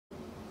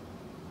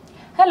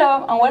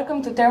Hello and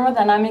welcome to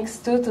Thermodynamics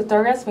 2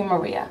 tutorials with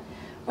Maria.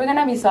 We're going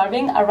to be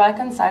solving a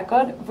Rankine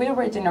cycle with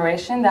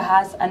regeneration that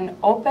has an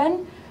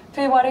open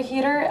feed water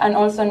heater and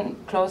also a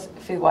closed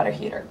feed water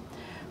heater.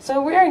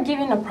 So we are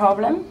given a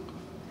problem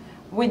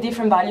with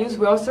different values.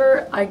 We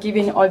also are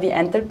given all the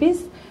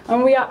enthalpies,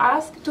 and we are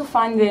asked to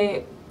find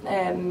the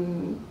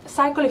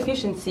cycle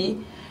efficiency,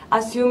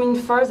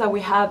 assuming first that we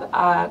have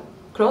a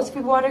closed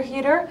feed water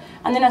heater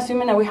and then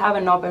assuming that we have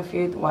an open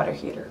feed water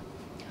heater.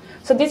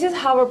 So this is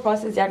how our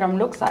process diagram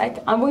looks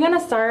like, and we're going to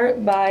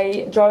start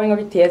by drawing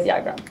our TS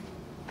diagram.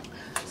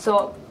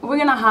 So we're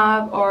going to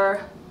have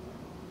our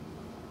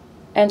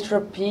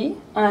entropy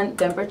and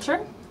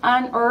temperature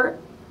and our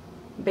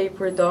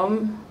vapor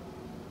dome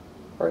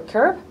or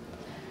curve.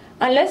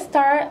 And let's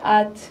start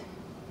at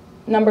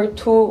number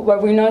 2, where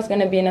we know it's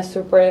going to be in a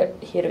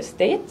superheated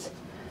state.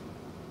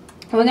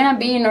 We're going to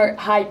be in our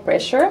high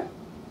pressure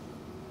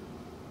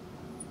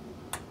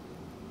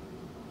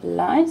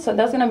line, so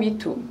that's going to be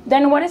 2.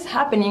 Then what is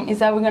happening is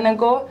that we're going to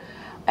go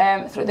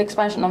through the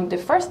expansion of the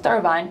first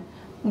turbine,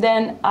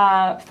 then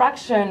a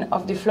fraction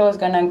of the flow is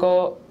going to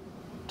go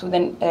to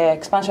the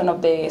expansion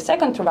of the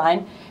second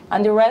turbine,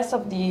 and the rest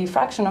of the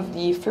fraction of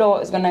the flow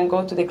is going to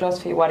go to the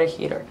closed feed water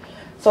heater.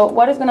 So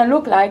what it's going to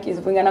look like is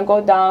we're going to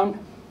go down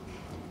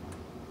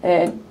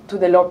to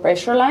the low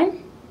pressure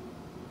line.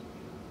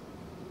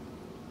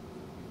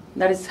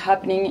 That is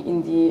happening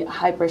in the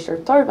high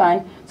pressure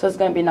turbine, so it's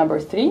going to be number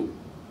 3.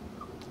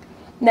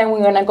 Then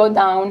we're going to go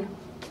down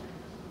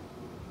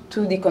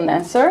to the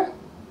condenser,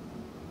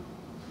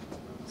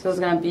 so it's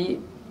going to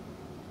be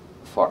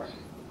 4.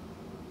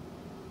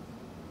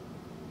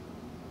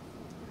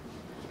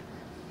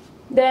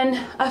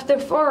 Then after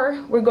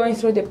 4, we're going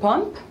through the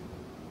pump.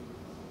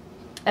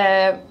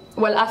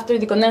 Well, after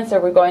the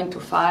condenser, we're going to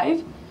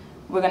 5.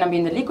 We're going to be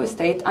in the liquid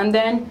state, and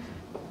then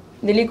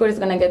the liquid is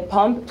going to get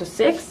pumped to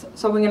 6,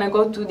 so we're going to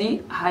go to the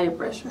higher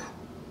pressure.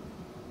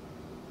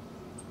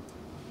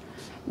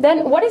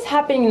 Then what is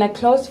happening in a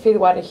closed feed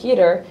water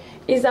heater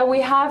is that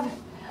we have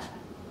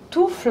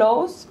 2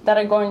 flows that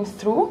are going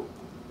through,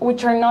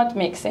 which are not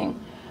mixing.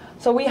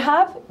 So we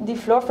have the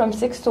flow from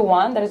 6 to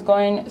 1 that is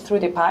going through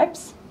the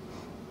pipes,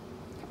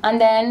 and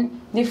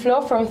then the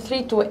flow from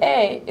 3 to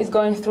A is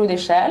going through the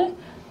shell.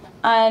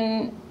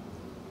 And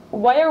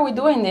why are we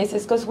doing this?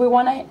 Is because we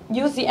want to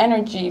use the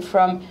energy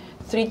from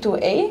 3 to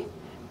A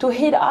to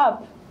heat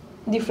up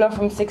the flow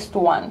from 6 to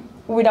 1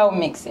 without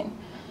mixing.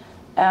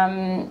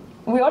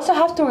 We also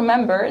have to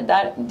remember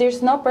that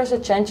there's no pressure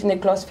change in the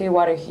closed feed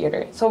water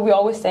heater, so we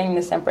always stay in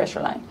the same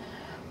pressure line.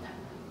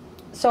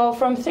 So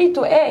from 3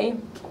 to A,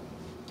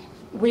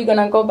 we're going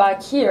to go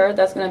back here,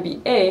 that's going to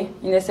be A,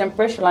 in the same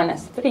pressure line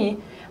as 3,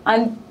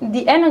 and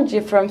the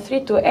energy from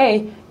 3 to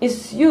A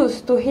is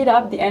used to heat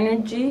up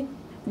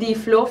the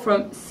flow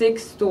from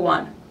 6 to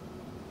 1.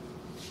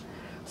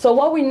 So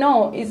what we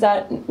know is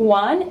that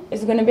 1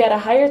 is going to be at a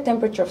higher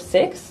temperature of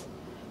 6,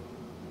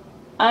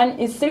 and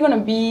it's still going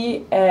to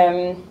be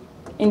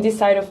in this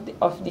side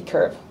of the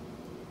curve.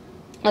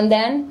 And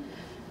then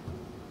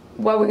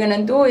what we're going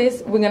to do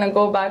is we're going to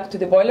go back to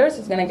the boilers.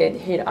 It's going to get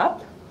heated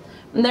up.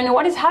 And then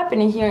what is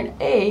happening here in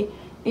A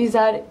is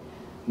that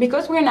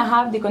because we're going to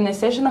have the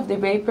condensation of the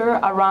vapor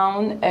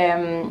around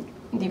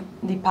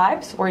the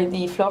pipes where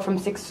the flow from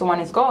 6 to 1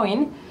 is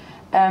going,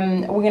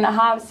 we're going to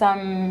have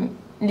some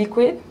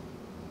liquid,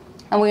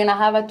 and we're going to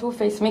have a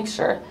two-phase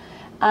mixture.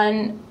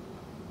 And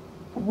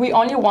we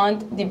only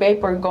want the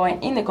vapor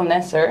going in the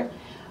condenser,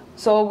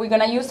 so we're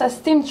going to use a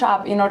steam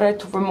trap in order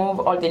to remove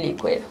all the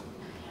liquid.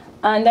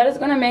 And that is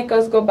going to make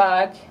us go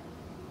back,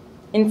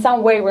 in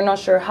some way, we're not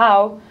sure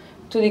how,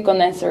 to the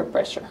condenser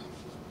pressure.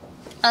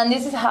 And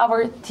this is how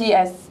our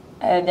TS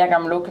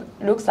diagram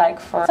looks like.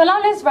 So now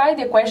let's write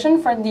the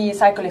equation for the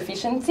cycle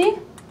efficiency,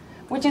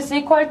 which is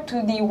equal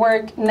to the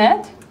work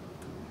net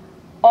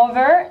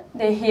over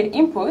the heat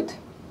input.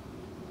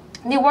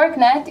 The work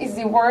net is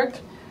the work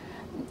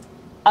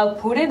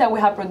outputted that we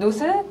have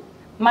produced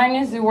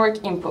minus the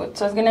work input.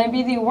 So it's going to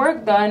be the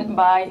work done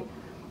by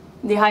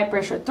the high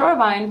pressure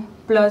turbine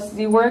plus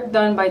the work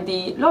done by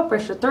the low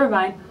pressure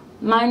turbine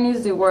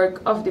minus the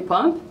work of the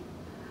pump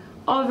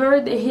over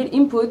the heat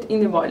input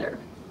in the boiler.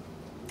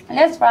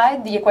 Let's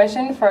write the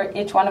equation for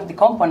each one of the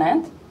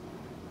components.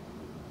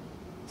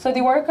 So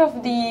the work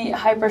of the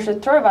high pressure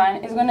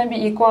turbine is going to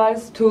be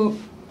equals to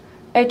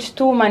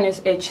H2 minus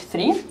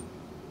H3.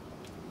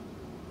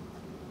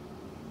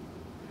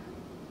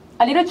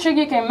 A little trick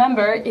you can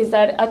remember is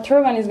that a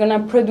turbine is going to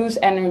produce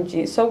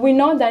energy. So we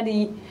know that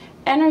the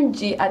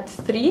energy at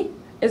 3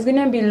 is going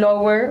to be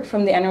lower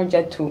from the energy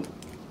at 2.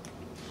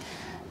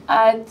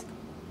 At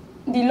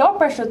the low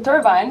pressure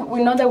turbine,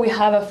 we know that we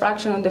have a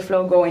fraction of the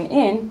flow going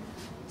in.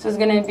 So it's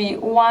going to be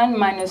 1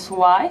 minus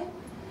Y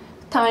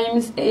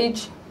times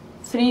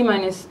H3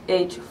 minus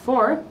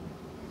H4.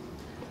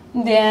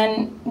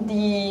 Then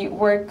the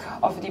work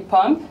of the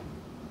pump.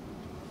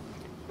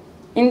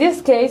 In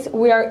this case,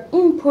 we are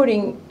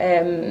inputting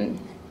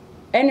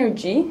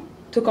energy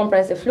to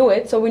compress the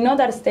fluid. So we know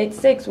that at state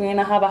 6, we're going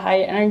to have a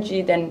higher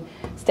energy than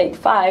state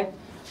 5.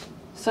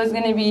 so it's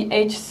going to be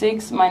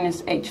H6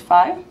 minus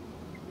H5.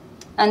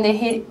 And the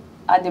heat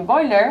at the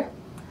boiler,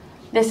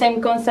 the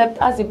same concept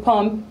as the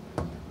pump,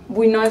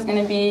 we know it's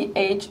going to be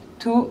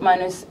H2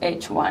 minus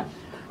H1.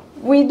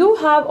 We do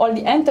have all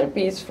the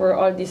entropies for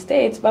all these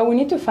states, but we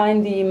need to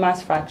find the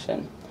mass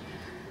fraction.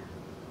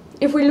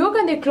 If we look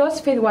at the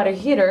closed feed water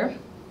heater,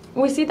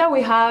 we see that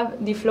we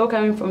have the flow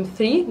coming from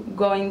 3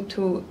 going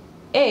to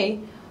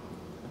A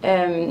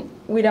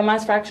with a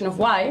mass fraction of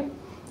Y.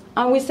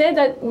 And we say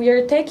that we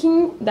are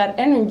taking that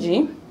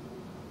energy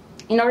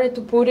in order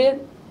to put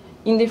it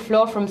in the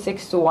flow from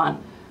 6 to 1.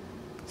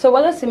 So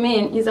what does it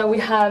mean is that we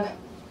have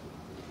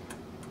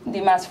the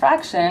mass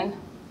fraction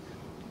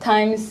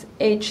times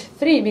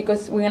H3,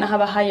 because we're going to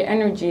have a higher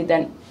energy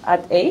than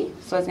at A,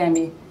 so it's going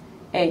to be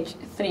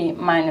H3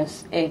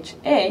 minus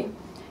HA.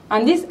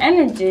 And this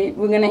energy,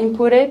 we're going to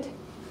input it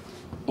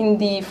in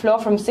the flow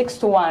from 6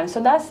 to 1.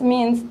 So that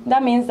means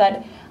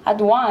that at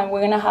 1, we're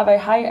going to have a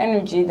higher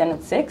energy than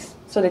at 6,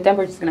 so the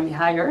temperature is going to be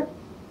higher.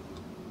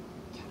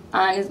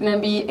 And it's going to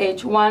be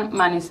H1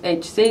 minus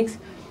H6.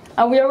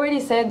 And we already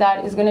said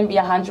that it's going to be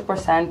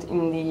 100%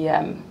 in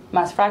the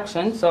mass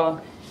fraction,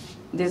 so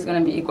this is going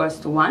to be equals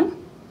to 1.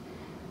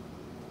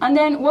 And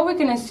then what we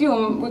can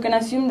assume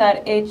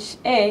that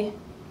HA,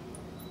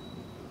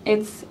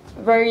 it's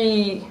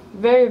very,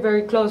 very,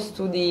 very close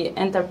to the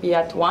enthalpy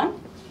at 1.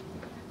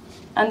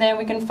 And then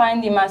we can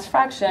find the mass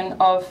fraction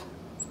of,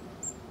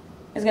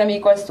 it's going to be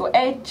equals to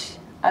H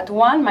at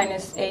 1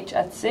 minus H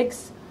at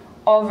 6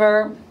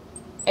 over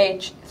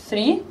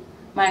H3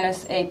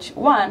 minus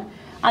H1.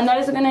 And that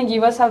is going to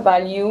give us a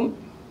value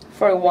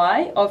for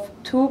Y of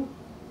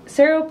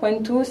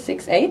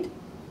 0.268.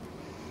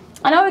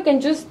 And now we can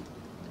just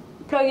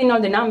plug in all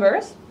the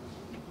numbers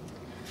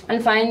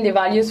and find the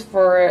values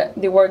for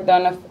the work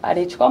done at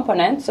each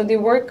component. So the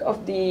work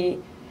of the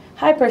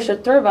high pressure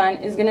turbine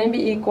is going to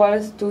be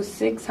equals to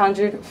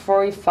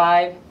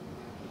 645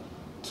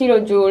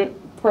 kilojoule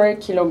per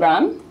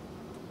kilogram.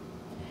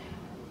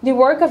 The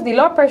work of the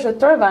low pressure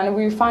turbine,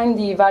 we find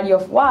the value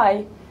of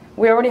Y.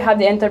 We already have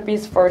the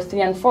enthalpies for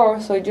 3 and 4,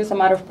 so it's just a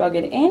matter of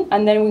plugging it in.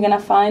 And then we're going to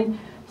find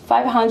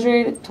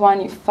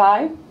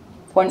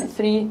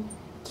 525.3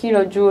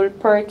 kilojoule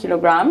per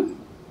kilogram.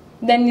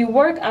 Then the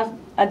work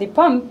at the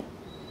pump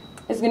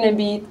is going to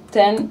be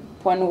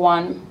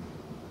 10.1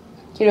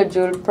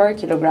 kilojoule per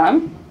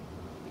kilogram.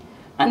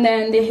 And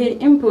then the heat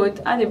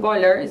input at the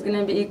boiler is going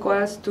to be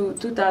equals to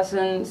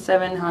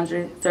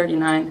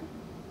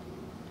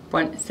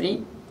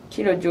 2,739.3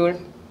 kilojoule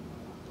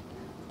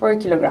per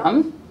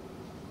kilogram.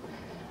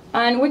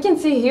 And we can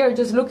see here,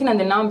 just looking at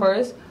the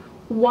numbers,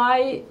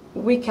 why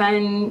we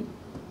can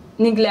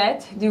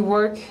neglect the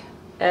work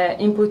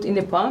input in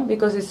the pump,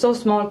 because it's so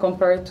small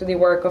compared to the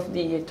work of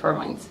the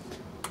turbines.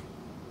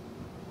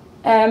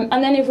 And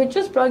then if we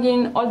just plug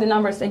in all the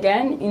numbers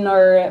again in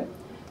our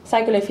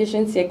cycle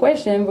efficiency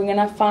equation, we're going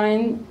to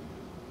find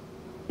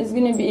it's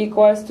going to be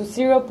equals to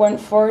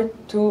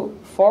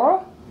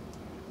 0.424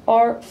 or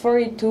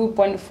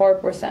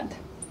 42.4%.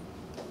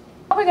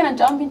 Now we're going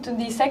to jump into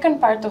the second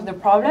part of the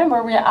problem,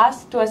 where we are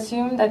asked to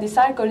assume that the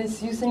cycle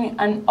is using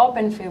an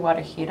open feed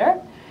water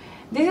heater.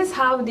 This is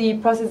how the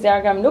process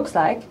diagram looks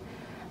like.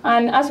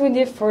 And as we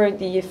did for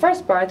the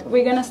first part,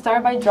 we're going to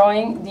start by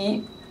drawing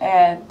the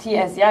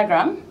TS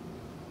diagram.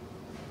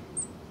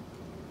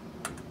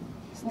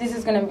 So this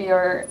is going to be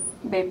our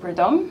vapor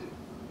dome.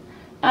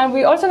 And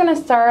we're also going to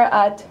start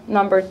at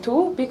number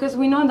 2, because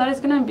we know that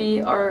it's going to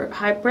be our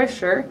high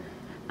pressure,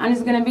 and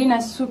it's going to be in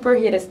a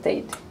superheated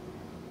state.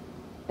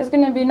 It's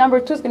going to be,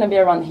 number 2 is going to be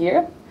around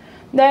here.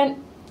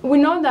 Then we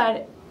know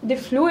that the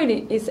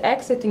fluid is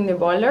exiting the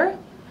boiler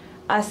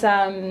as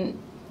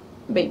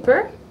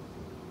vapor.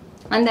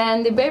 And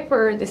then the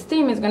vapor, the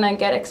steam, is going to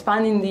get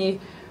expanded in the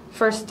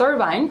first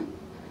turbine.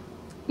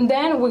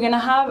 Then we're going to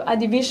have a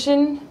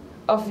division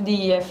of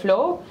the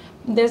flow.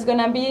 There's going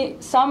to be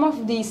some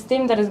of the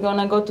steam that is going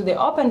to go to the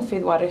open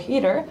feed water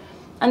heater,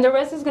 and the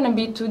rest is going to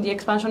be to the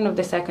expansion of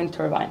the second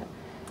turbine.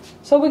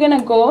 So we're going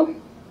to go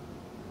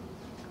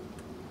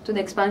to the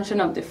expansion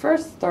of the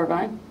first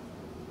turbine.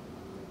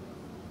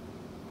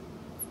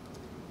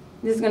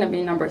 This is going to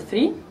be number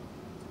 3.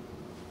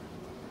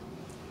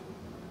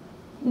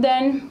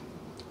 Then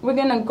we're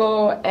going to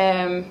go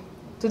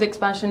to the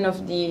expansion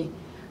of the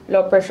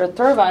low pressure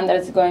turbine that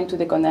is going to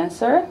the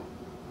condenser.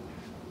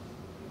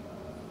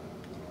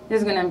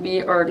 This is going to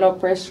be our low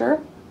pressure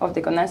of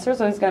the condenser,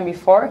 so it's going to be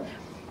 4.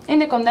 In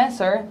the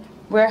condenser,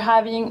 we're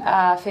having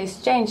a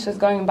phase change, so it's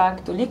going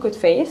back to liquid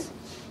phase.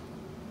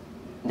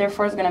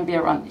 Therefore, it's going to be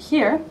around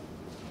here.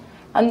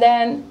 And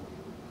then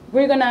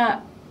we're going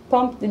to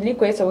pump the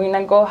liquid, so we're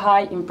going to go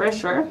high in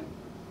pressure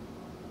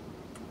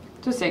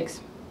to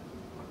 6.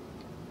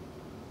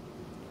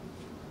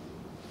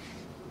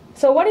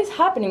 So what is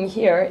happening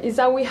here is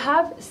that we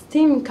have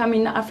steam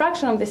coming, a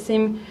fraction of the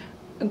steam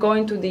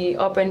going to the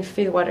open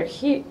feed water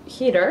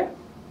heater,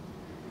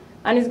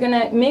 and it's going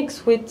to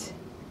mix with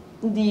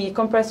the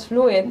compressed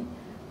fluid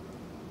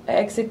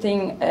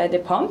exiting the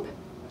pump.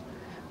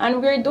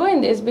 And we're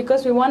doing this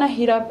because we want to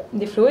heat up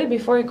the fluid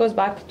before it goes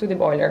back to the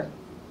boiler.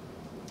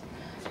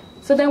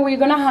 So then we're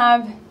going to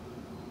have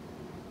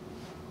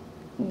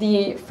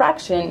the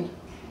fraction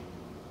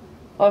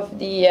of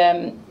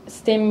the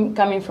steam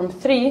coming from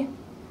 3,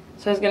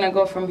 so it's going to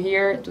go from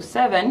here to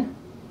 7.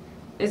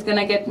 It's going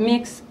to get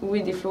mixed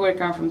with the fluid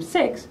coming from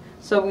 6,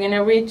 so we're going to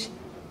reach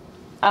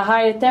a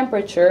higher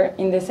temperature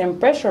in the same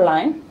pressure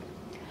line,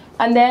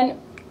 and then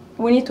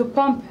we need to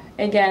pump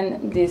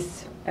again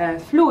this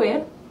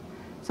fluid,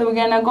 so we're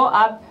going to go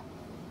up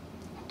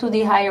to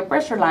the higher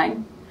pressure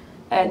line.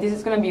 This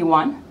is going to be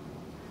 1,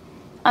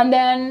 and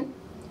then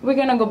we're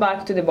going to go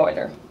back to the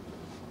boiler.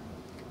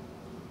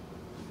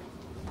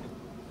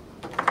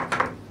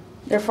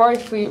 Therefore,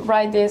 if we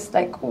write this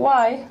like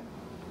y,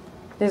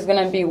 this is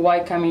going to be y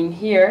coming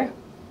here,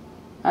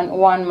 and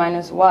 1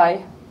 minus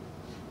y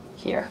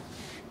here.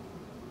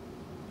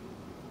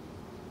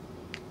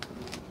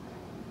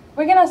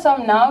 We're going to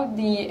solve now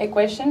the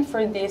equation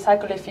for the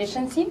cycle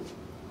efficiency,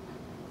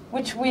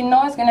 which we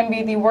know is going to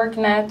be the work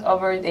net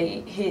over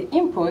the heat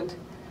input,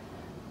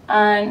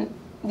 and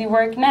the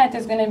work net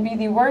is going to be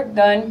the work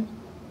done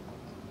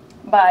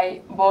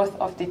by both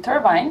of the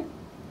turbine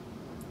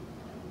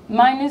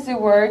minus the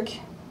work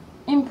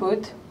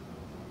input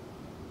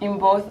in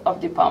both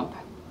of the pump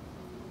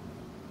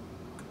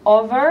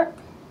over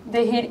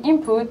the heat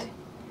input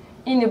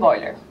in the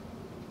boiler.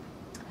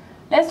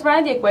 Let's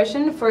write the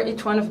equation for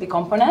each one of the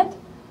components.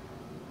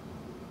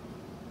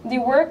 The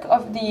work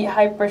of the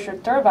high pressure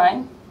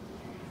turbine,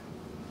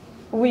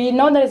 we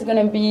know that it's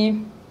going to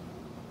be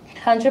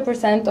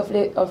 100%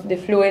 of the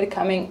fluid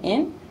coming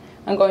in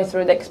and going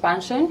through the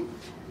expansion.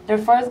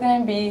 Therefore, it's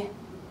going to be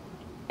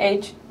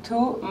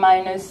H2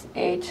 minus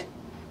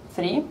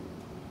H3.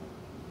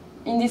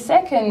 In the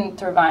second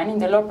turbine, in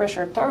the low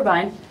pressure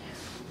turbine,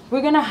 we're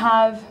going to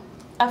have,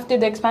 after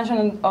the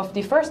expansion of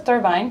the first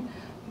turbine,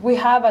 we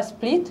have a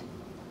split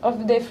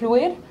of the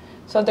fluid.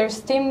 So there's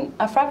steam,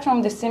 a fraction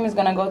of the steam is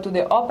going to go to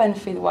the open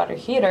feed water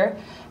heater,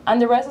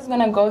 and the rest is going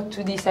to go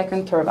to the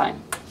second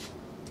turbine.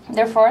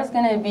 Therefore, it's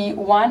going to be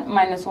 1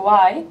 minus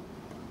y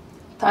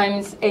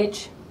times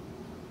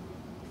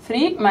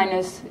H3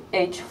 minus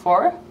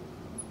H4.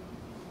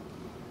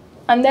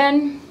 And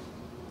then,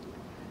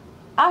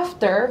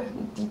 after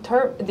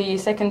the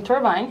second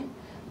turbine,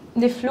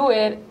 the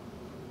fluid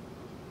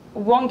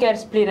won't get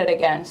splitted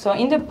again. So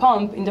in the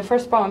pump, in the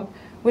first pump,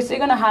 we're still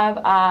going to have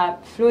a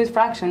fluid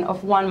fraction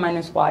of 1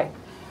 minus y.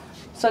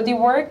 So the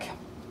work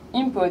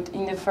input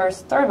in the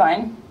first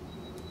turbine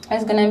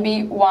is going to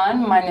be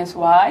 1 minus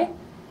y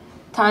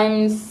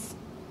times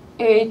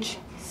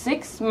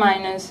H6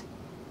 minus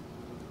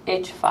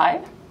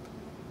H5.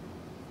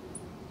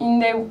 In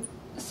the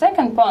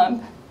second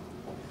pump,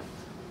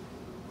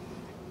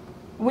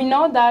 we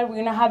know that we're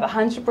going to have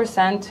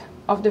 100%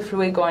 of the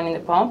fluid going in the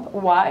pump.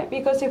 Why?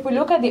 Because if we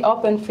look at the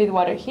open feed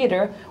water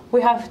heater,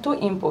 we have two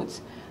inputs.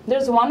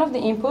 There's one of the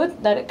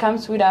input that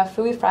comes with a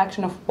fluid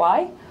fraction of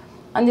y,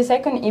 and the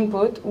second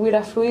input with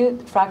a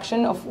fluid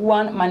fraction of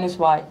 1 minus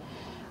y.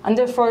 And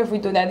therefore, if we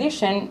do the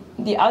addition,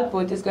 the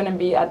output is going to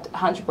be at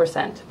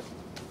 100%.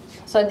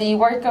 So the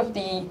work of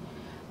the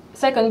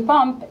second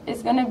pump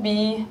is going to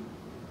be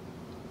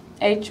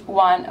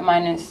H1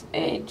 minus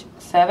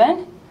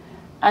H7,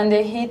 and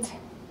the heat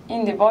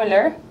in the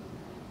boiler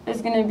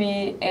is going to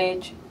be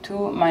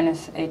H2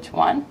 minus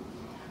H1.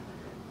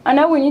 And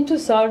now we need to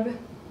solve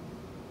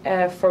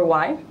for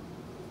y.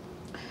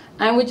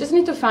 And we just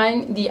need to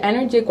find the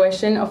energy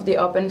equation of the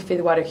open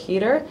feed water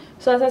heater.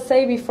 So as I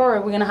said before,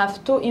 we're going to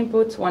have two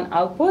inputs, one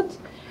output.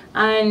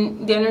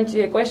 And the energy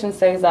equation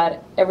says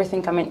that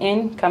everything coming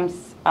in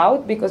comes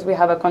out because we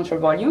have a control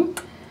volume.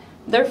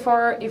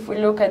 Therefore, if we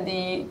look at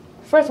the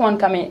first one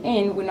coming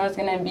in, we know it's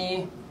going to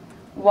be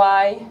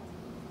y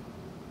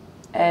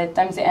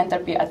times the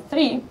enthalpy at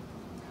 3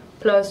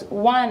 plus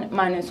 1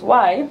 minus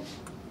y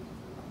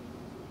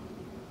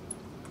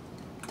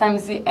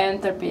times the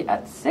enthalpy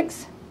at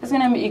 6 is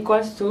going to be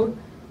equals to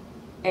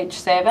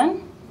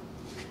H7.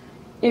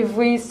 If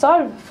we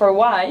solve for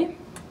y,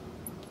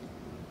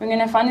 we're going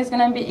to find it's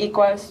going to be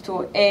equals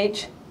to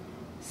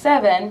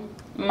H7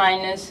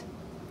 minus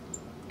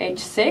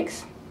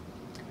H6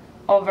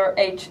 over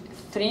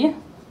H3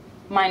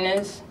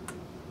 minus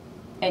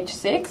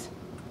H6.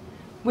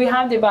 We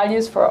have the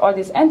values for all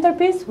these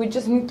enthalpies. We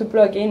just need to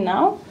plug in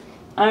now.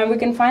 And we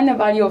can find the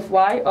value of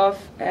y of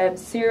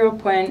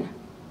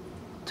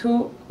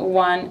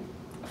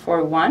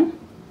 0.2141.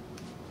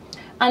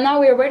 And now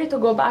we are ready to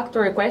go back to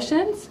our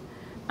equations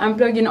and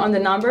plug in on the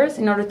numbers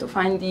in order to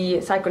find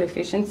the cycle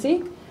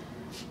efficiency.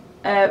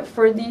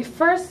 For the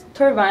first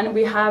turbine,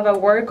 we have a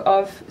work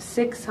of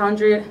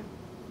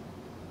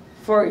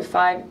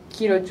 645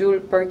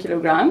 kilojoule per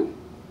kilogram.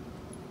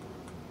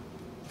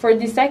 For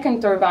the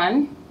second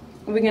turbine,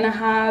 we're going to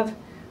have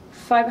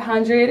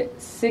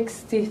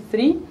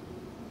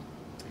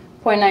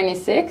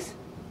 563.96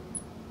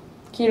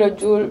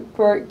 kilojoule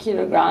per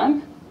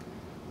kilogram.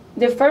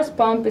 The first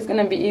pump is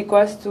going to be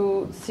equals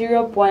to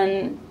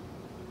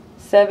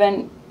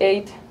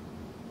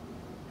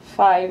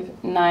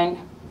 0.7859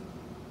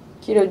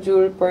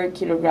 kilojoule per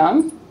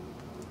kilogram.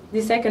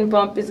 The second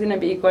pump is going to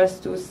be equals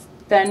to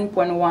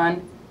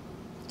 10.1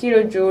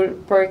 kilojoule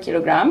per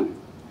kilogram.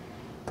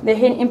 The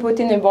heat input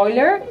in the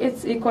boiler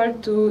is equal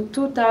to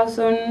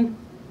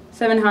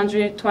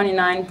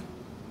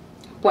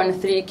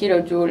 2,729.3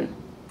 kilojoule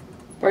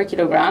per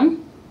kilogram.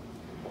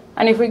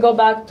 And if we go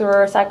back to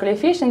our cycle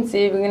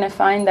efficiency, we're going to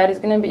find that it's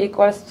going to be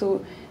equals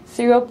to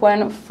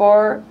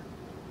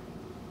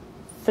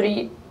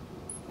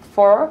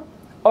 0.434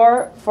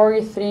 or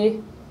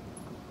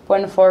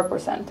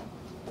 43.4%.